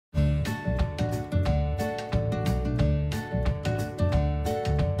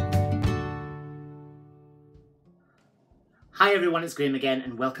Hi everyone, it's Graham again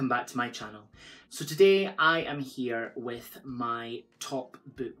and welcome back to my channel. So today I am here with my top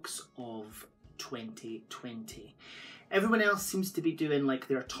books of 2020. Everyone else seems to be doing like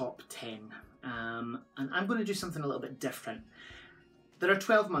their top 10 and I'm going to do something a little bit different. There are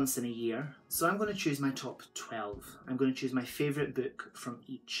 12 months in a year, so I'm going to choose my top 12. I'm going to choose my favourite book from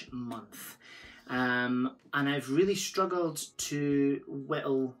each month. And I've really struggled to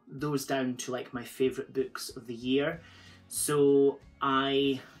whittle those down to like my favourite books of the year. So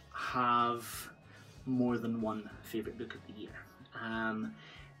I have more than one favourite book of the year.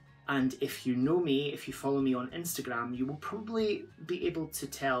 And if you know me, if you follow me on Instagram, you will probably be able to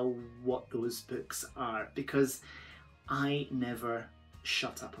tell what those books are because I never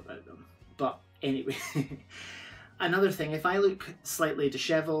shut up about them. But anyway, another thing, if I look slightly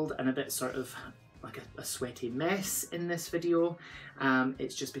dishevelled and a bit sort of like a sweaty mess in this video,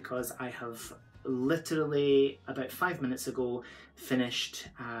 it's just because I have literally about 5 minutes ago finished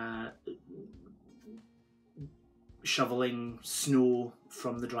shoveling snow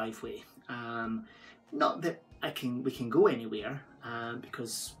from the driveway. Not that we can go anywhere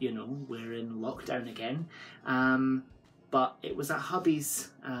because, you know, we're in lockdown again, but it was at hubby's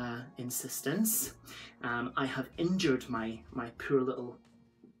insistence. I have injured my poor little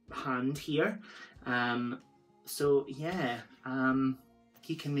hand here, so yeah,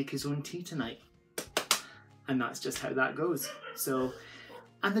 he can make his own tea tonight. And that's just how that goes. So,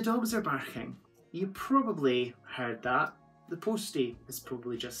 and the dogs are barking. You probably heard that. The postie has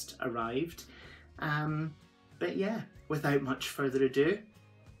probably just arrived. But yeah, without much further ado,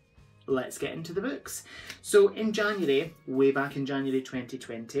 let's get into the books. So in January, way back in January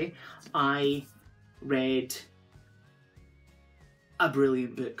 2020, I read a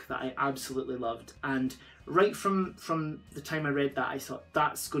brilliant book that I absolutely loved. And right from the time I read that, I thought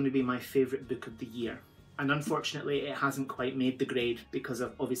that's going to be my favourite book of the year. And unfortunately, it hasn't quite made the grade because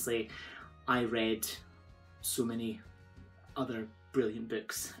of, obviously, I read so many other brilliant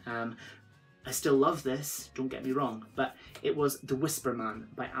books. I still love this, don't get me wrong, but it was The Whisper Man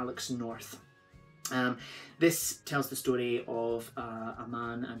by Alex North. This tells the story of a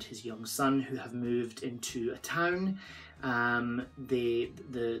man and his young son who have moved into a town. The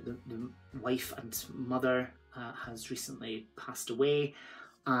wife and mother has recently passed away,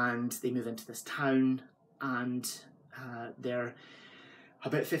 and they move into this town, and they're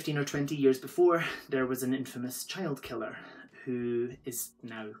about 15 or 20 years before there was an infamous child killer who is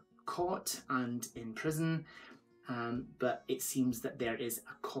now caught and in prison, but it seems that there is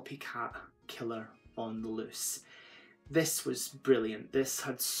a copycat killer on the loose. This was brilliant. This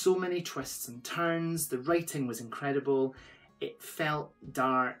had so many twists and turns. The writing was incredible. It felt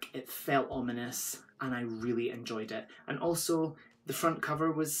dark, it felt ominous, and I really enjoyed it. And also the front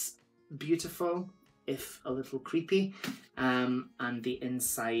cover was beautiful, if a little creepy, and the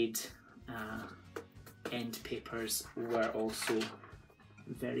inside end papers were also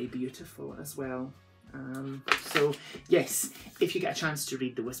very beautiful as well. So yes, if you get a chance to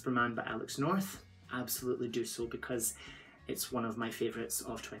read The Whisper Man by Alex North, absolutely do so because it's one of my favourites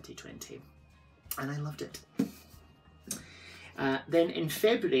of 2020 and I loved it. Then in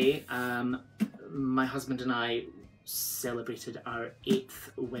February, my husband and I celebrated our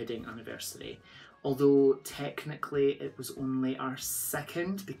 8th wedding anniversary. Although technically it was only our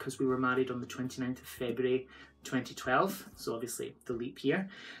 2nd because we were married on the 29th of February 2012, so obviously the leap year.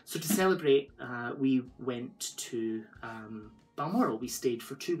 So to celebrate, we went to Balmoral. We stayed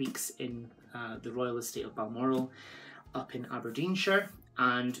for 2 weeks in the Royal Estate of Balmoral up in Aberdeenshire,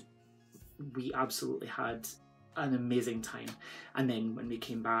 and we absolutely had an amazing time. And then when we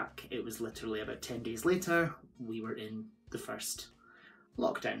came back, it was literally about 10 days later, we were in the first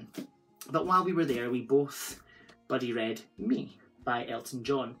lockdown. But while we were there, we both buddy read Me by Elton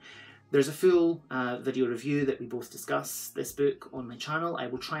John. There's a full video review that we both discuss this book on my channel. I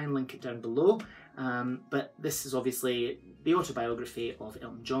will try and link it down below. But this is obviously the autobiography of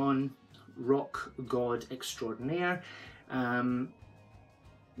Elton John, rock god extraordinaire.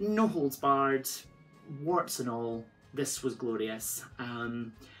 No holds barred, warts and all. This was glorious.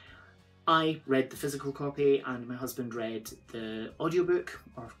 I read the physical copy and my husband read the audiobook,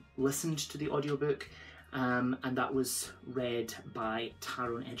 or listened to the audiobook, and that was read by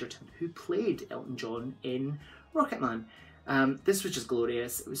Taron Egerton, who played Elton John in Rocketman. This was just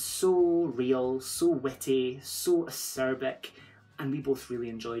glorious. It was so real, so witty, so acerbic, and we both really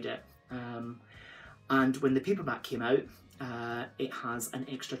enjoyed it. And when the paperback came out, it has an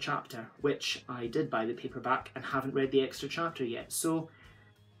extra chapter, which I did buy the paperback and haven't read the extra chapter yet. So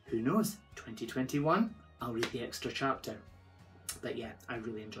who knows, 2021, I'll read the extra chapter. But yeah, I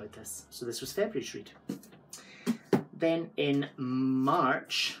really enjoyed this. So this was February's read. Then in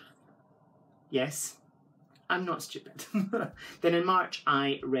March, yes, I'm not stupid. Then in March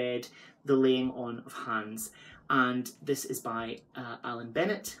I read The Laying On of Hands, and this is by Alan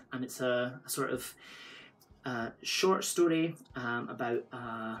Bennett, and it's a sort of short story about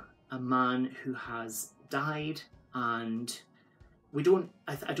a man who has died, and we don't.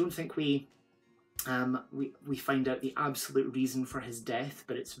 I don't think we find out the absolute reason for his death,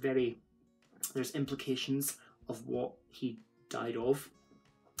 but it's very. There's implications of what he died of,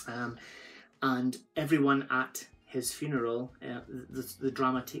 and everyone at his funeral. The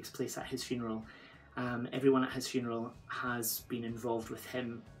drama takes place at his funeral. Everyone at his funeral has been involved with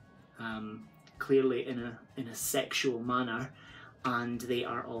him, clearly in a sexual manner, and they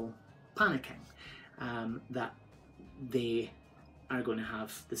are all panicking that they are going to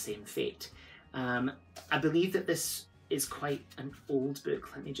have the same fate. I believe that this is quite an old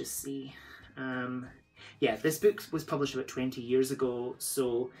book. Let me just see. Yeah, this book was published about 20 years ago,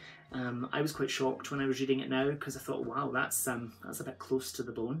 so I was quite shocked when I was reading it now, because I thought, wow, that's a bit close to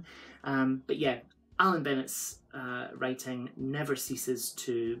the bone. But yeah, Alan Bennett's writing never ceases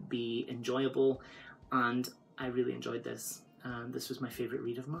to be enjoyable, and I really enjoyed this. This was my favourite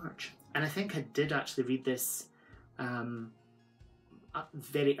read of March. And I think I did actually read this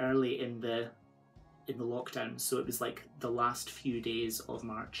very early in the lockdown, so it was like the last few days of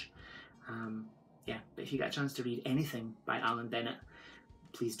March. Yeah, but if you get a chance to read anything by Alan Bennett,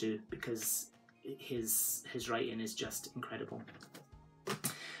 please do, because his writing is just incredible.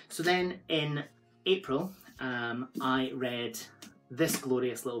 So then in April, I read this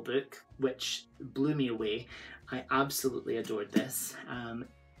glorious little book, which blew me away. I absolutely adored this.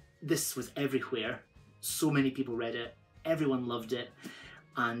 This was everywhere. So many people read it. Everyone loved it.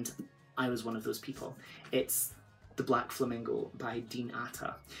 And I was one of those people. It's The Black Flamingo by Dean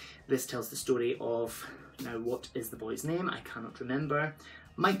Atta. This tells the story of, now what is the boy's name? I cannot remember.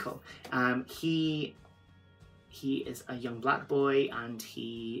 Michael. He is a young black boy, and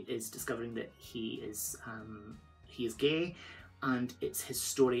he is discovering that he is gay, and it's his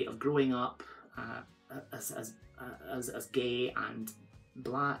story of growing up as gay and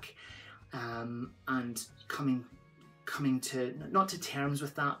black, and coming to, not to terms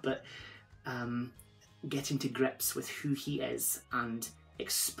with that, but getting to grips with who he is and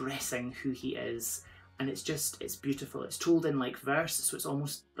expressing who he is. And it's beautiful. It's told in like verse, so it's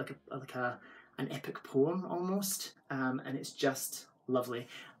almost like an epic poem almost, and it's just lovely.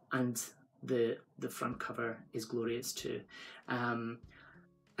 And the front cover is glorious too.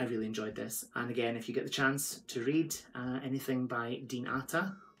 I really enjoyed this. And again, if you get the chance to read anything by Dean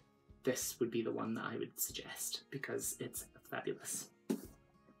Atta, this would be the one that I would suggest, because it's fabulous.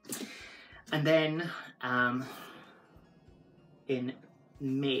 And then in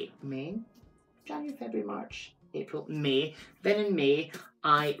May, January, February, March, April, May. Then in May,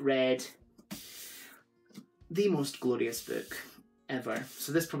 I read the most glorious book ever.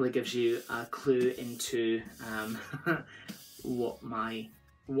 So this probably gives you a clue into what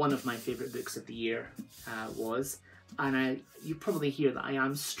one of my favourite books of the year was. And you probably hear that I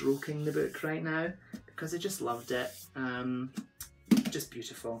am stroking the book right now, because I just loved it. Just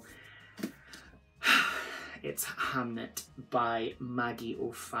beautiful. It's Hamnet by Maggie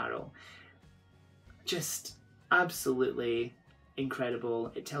O'Farrell. Just absolutely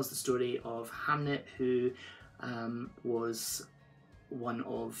incredible. It tells the story of Hamnet, who was one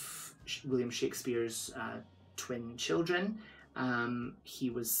of William Shakespeare's twin children. He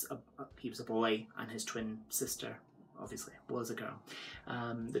was a boy, and his twin sister obviously was a girl.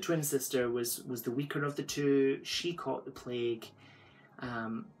 The twin sister was the weaker of the two. She caught the plague.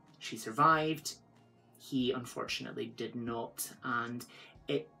 She survived. He unfortunately did not, and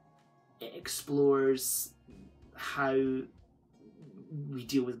it explores how we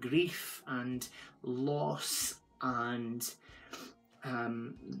deal with grief and loss, and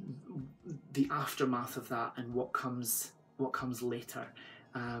the aftermath of that, and what comes later.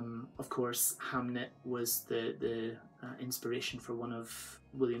 Of course, Hamnet was the inspiration for one of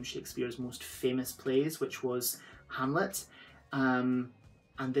William Shakespeare's most famous plays, which was Hamlet. And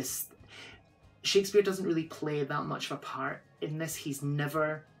this, Shakespeare doesn't really play that much of a part in this. He's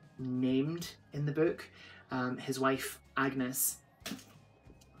never named in the book. His wife Agnes,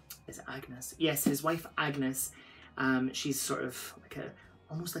 is it Agnes? Yes, his wife Agnes. She's sort of like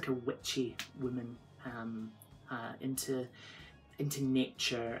almost like a witchy woman, into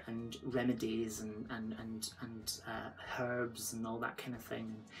nature and remedies and herbs and all that kind of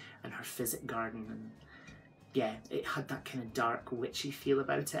thing, and her physic garden, and yeah, it had that kind of dark witchy feel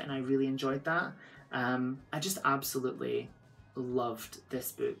about it, and I really enjoyed that. I just absolutely loved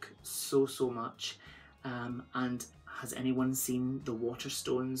this book so much, and has anyone seen the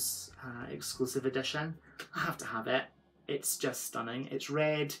Waterstones exclusive edition? I have to have it. It's just stunning. It's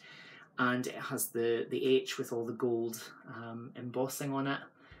red and it has the H with all the gold embossing on it,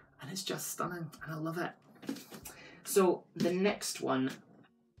 and it's just stunning and I love it. So the next one,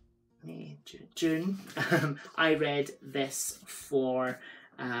 May, June, I read this for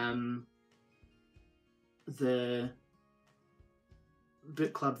the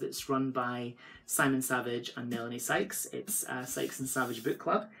book club that's run by Simon Savage and Melanie Sykes. It's Sykes and Savage Book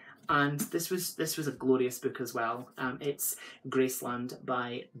Club, and this was a glorious book as well. It's Graceland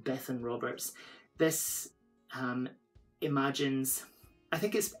by Bethan Roberts. This imagines, I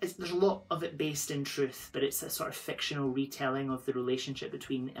think it's there's a lot of it based in truth, but it's a sort of fictional retelling of the relationship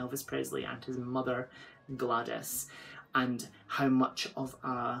between Elvis Presley and his mother Gladys, and how much of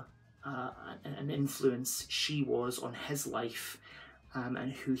an influence she was on his life,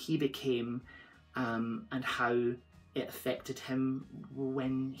 and who he became, and how it affected him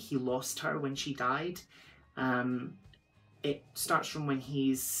when he lost her, when she died. It starts from when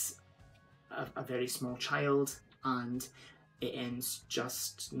he's a very small child, and it ends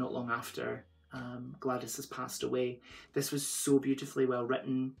just not long after Gladys has passed away. This was so beautifully well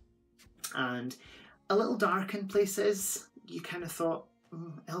written and a little dark in places. You kind of thought,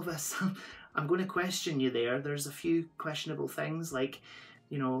 Elvis, I'm going to question you there. There's a few questionable things, like,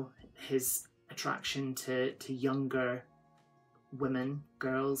 you know, his attraction to younger women,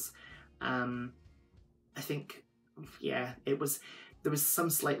 girls. I think, yeah, there was some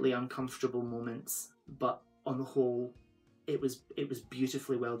slightly uncomfortable moments, but on the whole, it was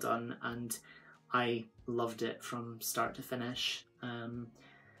beautifully well done, and I loved it from start to finish.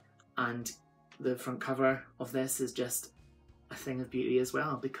 And the front cover of this is just a thing of beauty as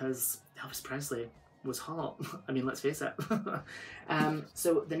well, because Elvis Presley was hot. I mean, let's face it.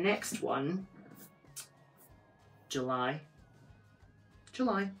 So the next one, July,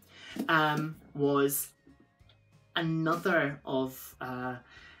 was another of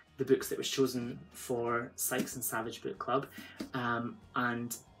the books that was chosen for Sykes and Savage Book Club,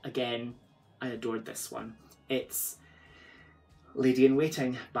 and again, I adored this one. It's Lady in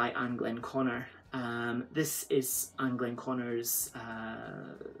Waiting by Glenconner. This is Glenconner's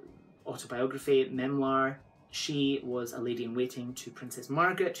autobiography, memoir. She was a lady in waiting to Princess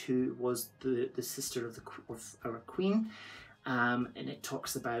Margaret, who was the sister of our Queen, and it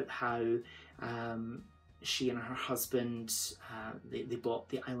talks about how she and her husband, they bought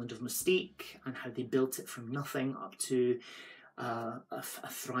the island of Mystique, and how they built it from nothing up to a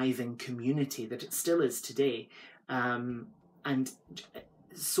thriving community that it still is today. And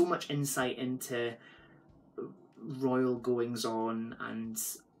so much insight into royal goings on, and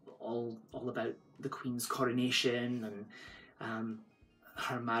all about the Queen's coronation, and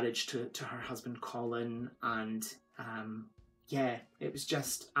her marriage to her husband Colin, and yeah, it was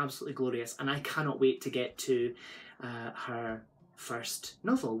just absolutely glorious, and I cannot wait to get to her first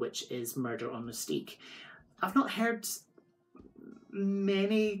novel, which is Murder on Mystique. I've not heard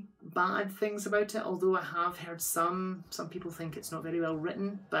many bad things about it, although I have heard some people think it's not very well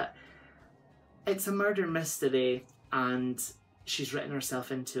written, but it's a murder mystery and she's written herself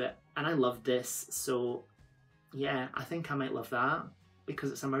into it, and I loved this, so yeah, I think I might love that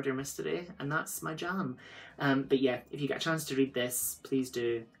because it's a murder mystery and that's my jam. But yeah, if you get a chance to read this, please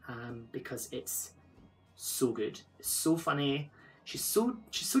do, because it's so good, it's so funny, she's so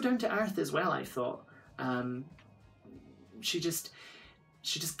down to earth as well, I thought. She just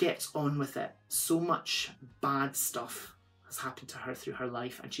gets on with it. So much bad stuff has happened to her through her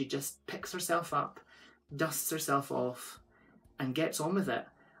life, and she just picks herself up, dusts herself off, and gets on with it.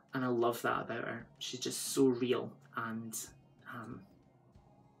 And I love that about her. She's just so real and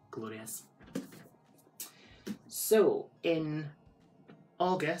glorious. So in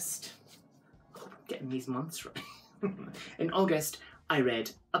August, I hope I'm getting these months right. In August, I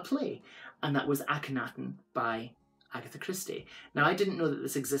read a play, and that was Akhenaten by Agatha Christie. Now, I didn't know that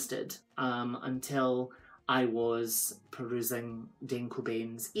this existed until I was perusing Dane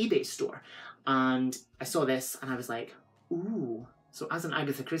Cobain's eBay store, and I saw this and I was like, ooh. So as an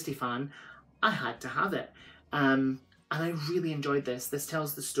Agatha Christie fan, I had to have it. And I really enjoyed this. This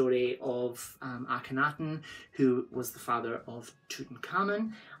tells the story of Akhenaten, who was the father of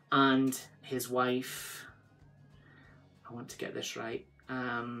Tutankhamun, and his wife, I want to get this right,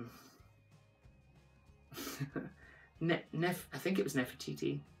 I think it was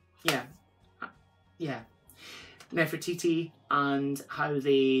Nefertiti. Yeah. Nefertiti, and how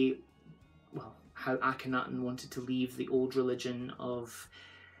Akhenaten wanted to leave the old religion of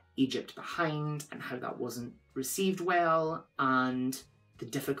Egypt behind, and how that wasn't received well, and the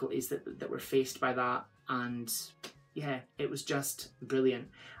difficulties that were faced by that, and yeah, it was just brilliant.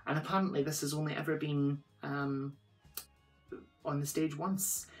 And apparently this has only ever been on the stage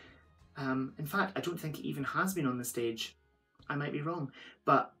once. In fact, I don't think it even has been on the stage. I might be wrong,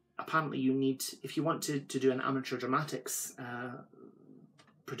 but apparently you need, if you want to do an amateur dramatics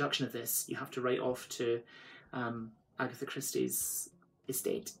production of this, you have to write off to Agatha Christie's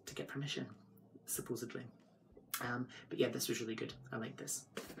estate to get permission, supposedly. But yeah, this was really good. I like this.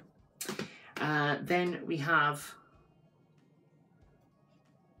 Then we have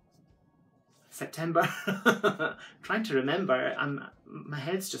September. Trying to remember, my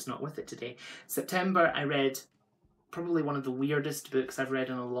head's just not with it today. September, I read probably one of the weirdest books I've read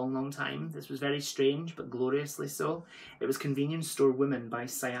in a long, long time. This was very strange, but gloriously so. It was Convenience Store Woman by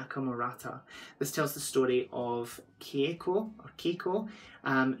Sayaka Murata. This tells the story of Keiko.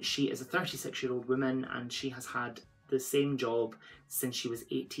 She is a 36-year-old woman, and she has had the same job since she was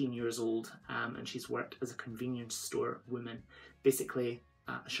 18 years old, and she's worked as a convenience store woman, basically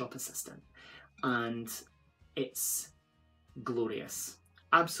a shop assistant. And it's glorious.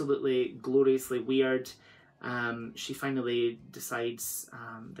 Absolutely gloriously weird. She finally decides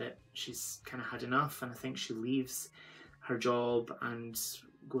that she's kind of had enough, and I think she leaves her job and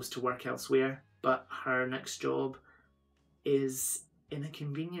goes to work elsewhere, but her next job is in a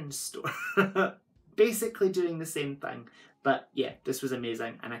convenience store. Basically doing the same thing. But yeah, this was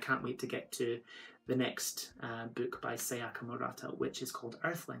amazing, and I can't wait to get to the next book by Sayaka Murata, which is called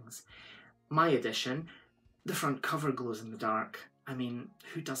Earthlings. My edition, the front cover glows in the dark. I mean,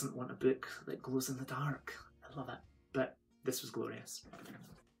 who doesn't want a book that glows in the dark? I love it. But this was glorious.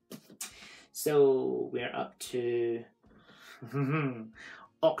 So we're up to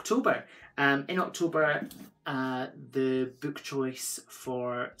October. In October, the book choice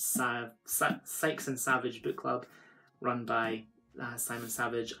for Sykes and Savage Book Club, run by Simon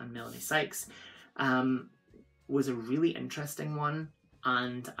Savage and Melanie Sykes, was a really interesting one,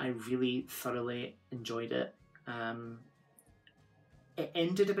 and I really thoroughly enjoyed it. It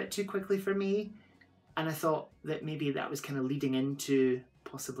ended a bit too quickly for me, and I thought that maybe that was kind of leading into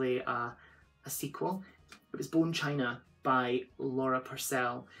possibly a sequel. It was Bone China by Laura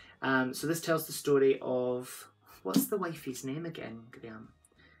Purcell. So this tells the story of, what's the wifey's name again, Graham?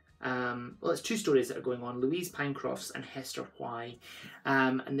 Well, it's two stories that are going on, Louise Pinecroft's and Hester Why,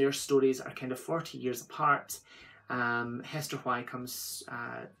 and their stories are kind of 40 years apart. Hester Why comes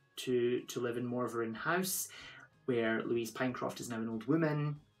to live in Morverin House, where Louise Pinecroft is now an old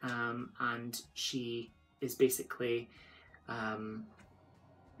woman, and she is basically,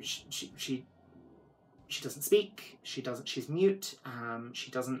 she doesn't speak, she's mute,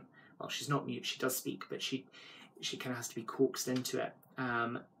 well, she's not mute, she does speak, but she kind of has to be coaxed into it.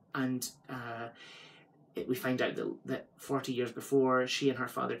 We find out that 40 years before, she and her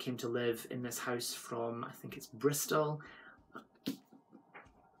father came to live in this house from, I think it's Bristol.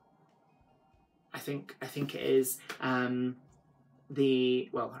 I think it is. Her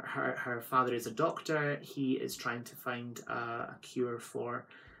father is a doctor. He is trying to find a cure for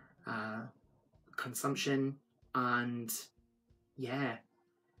consumption, and yeah,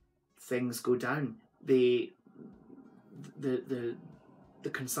 things go down. The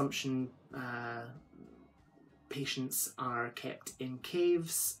consumption patients are kept in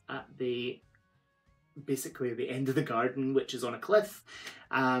caves at basically the end of the garden, which is on a cliff,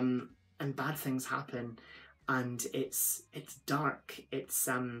 and bad things happen, and it's dark, it's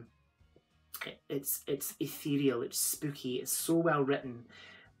ethereal, it's spooky, it's so well written.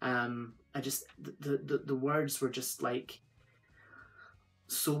 The words were just like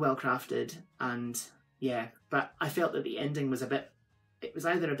so well crafted, and yeah, but I felt that the ending was it was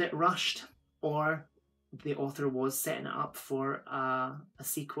either a bit rushed, or the author was setting it up for a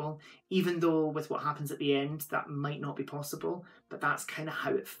sequel, even though with what happens at the end that might not be possible, but that's kind of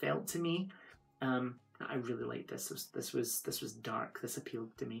how it felt to me. I really liked this. This was dark. This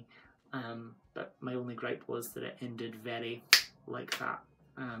appealed to me, but my only gripe was that it ended very like that.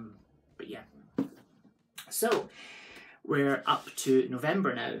 But yeah, so we're up to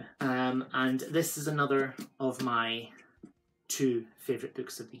November now, and this is another of my two favourite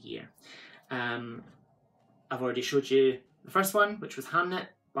books of the year. I've already showed you the first one, which was Hamnet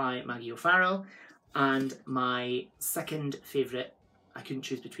by Maggie O'Farrell, and my second favourite, I couldn't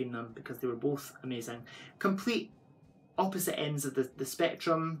choose between them because they were both amazing. Complete opposite ends of the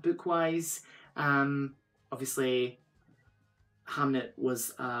spectrum book-wise. Obviously, Hamnet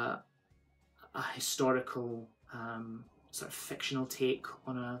was a historical sort of fictional take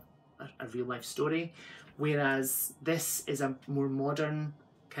on a real-life story, whereas this is a more modern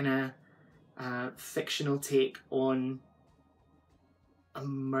kind of fictional take on a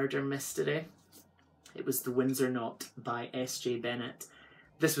murder mystery. It was The Windsor Knot by S.J. Bennett.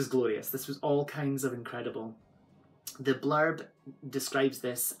 This was glorious. This was all kinds of incredible. The blurb describes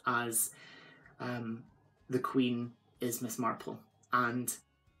this as the Queen is Miss Marple, and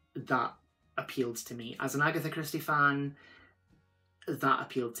that appealed to me. As an Agatha Christie fan, that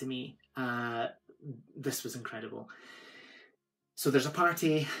appealed to me. This was incredible. So there's a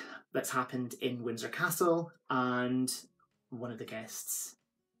party that's happened in Windsor Castle, and one of the guests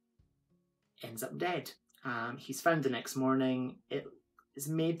ends up dead. He's found the next morning. It is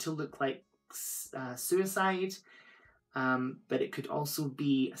made to look like suicide, but it could also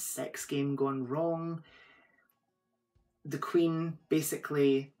be a sex game gone wrong. The Queen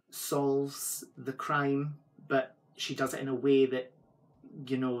basically solves the crime, but she does it in a way that,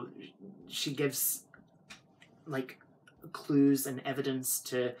 you know, she gives like clues and evidence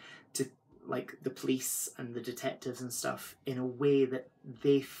to like the police and the detectives and stuff in a way that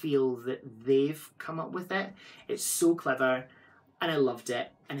they feel that they've come up with it. It's so clever, and I loved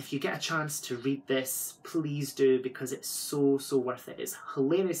it. And if you get a chance to read this, please do, because it's so worth it. It's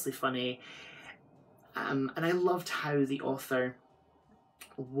hilariously funny, and I loved how the author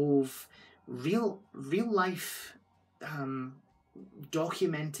wove real life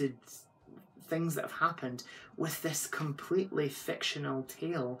documented things that have happened with this completely fictional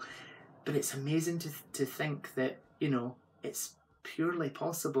tale. But it's amazing to think that, you know, it's purely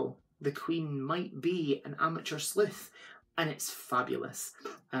possible. The Queen might be an amateur sleuth, and it's fabulous.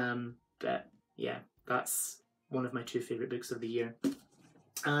 But yeah, that's one of my 2 favourite books of the year.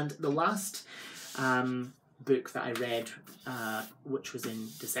 And the last book that I read, which was in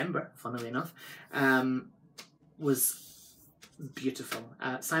December, funnily enough, was beautiful.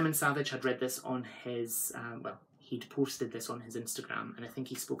 Simon Savage had read this on his, he'd posted this on his Instagram, and I think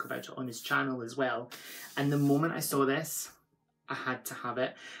he spoke about it on his channel as well. And the moment I saw this, I had to have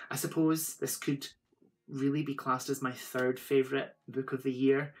it. I suppose this could really be classed as my 3rd favourite book of the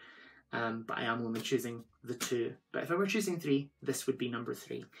year, but I am only choosing the 2. But if I were choosing 3, this would be number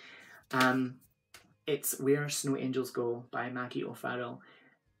 3. It's Where Snow Angels Go by Maggie O'Farrell,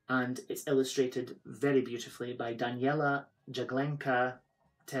 and it's illustrated very beautifully by Daniela Jaglenka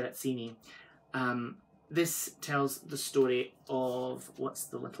Terrazzini. This tells the story of, what's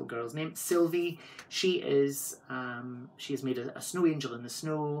the little girl's name? Sylvie. She has made a snow angel in the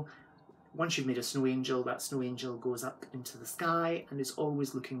snow. Once you've made a snow angel, that snow angel goes up into the sky and is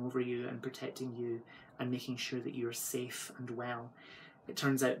always looking over you and protecting you and making sure that you're safe and well. It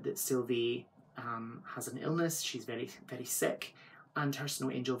turns out that Sylvie has an illness. She's very sick, and her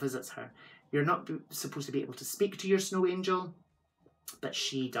snow angel visits her. You're not supposed to be able to speak to your snow angel, but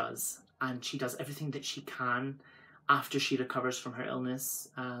she does. And she does everything that she can after she recovers from her illness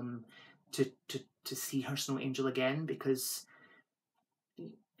to see her snow angel again, because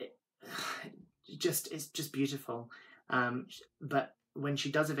it's just beautiful. But when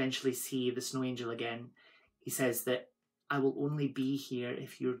she does eventually see the snow angel again, he says that I will only be here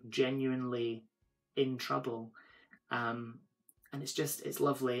if you're genuinely in trouble. And it's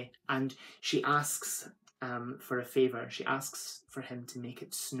lovely. And she asks for a favour. She asks for him to make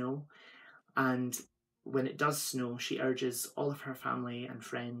it snow. And when it does snow, she urges all of her family and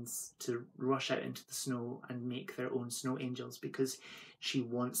friends to rush out into the snow and make their own snow angels, because she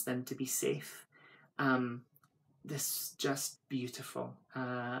wants them to be safe. This is just beautiful.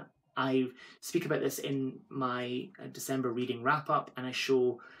 I speak about this in my December reading wrap-up, and I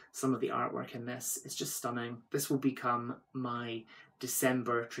show some of the artwork in this. It's just stunning. This will become my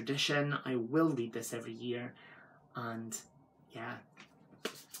December tradition. I will read this every year, and yeah.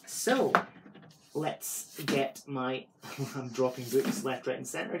 So let's get my, I'm dropping books left, right and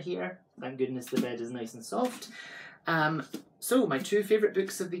centre here. Thank goodness the bed is nice and soft. So my 2 favourite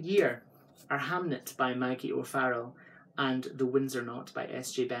books of the year are Hamnet by Maggie O'Farrell and The Windsor Knot by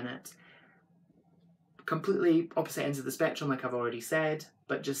S.J. Bennett. Completely opposite ends of the spectrum, like I've already said,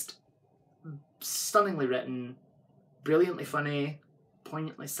 but just stunningly written, brilliantly funny,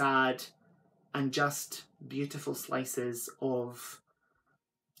 poignantly sad, and just beautiful slices of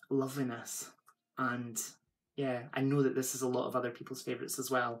loveliness. And yeah, I know that this is a lot of other people's favourites as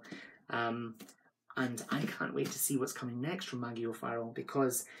well. And I can't wait to see what's coming next from Maggie O'Farrell,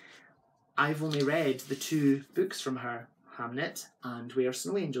 because I've only read the 2 books from her, Hamnet and Where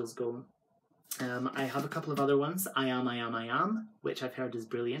Snow Angels Go. I have a couple of other ones. I Am, which I've heard is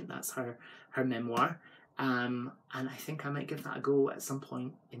brilliant. That's her memoir. And I think I might give that a go at some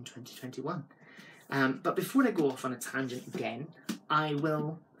point in 2021. But before I go off on a tangent again, I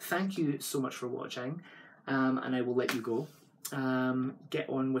will thank you so much for watching, and I will let you go. Get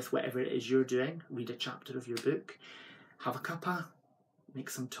on with whatever it is you're doing. Read a chapter of your book, have a cuppa, make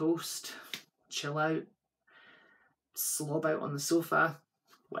some toast, chill out, slob out on the sofa,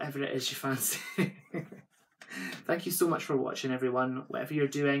 whatever it is you fancy. Thank you so much for watching, everyone. Whatever you're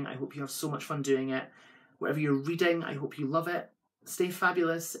doing, I hope you have so much fun doing it. Whatever you're reading, I hope you love it. Stay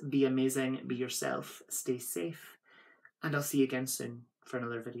fabulous, be amazing, be yourself, stay safe, and I'll see you again soon for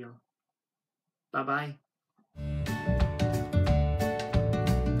another video. Bye-bye.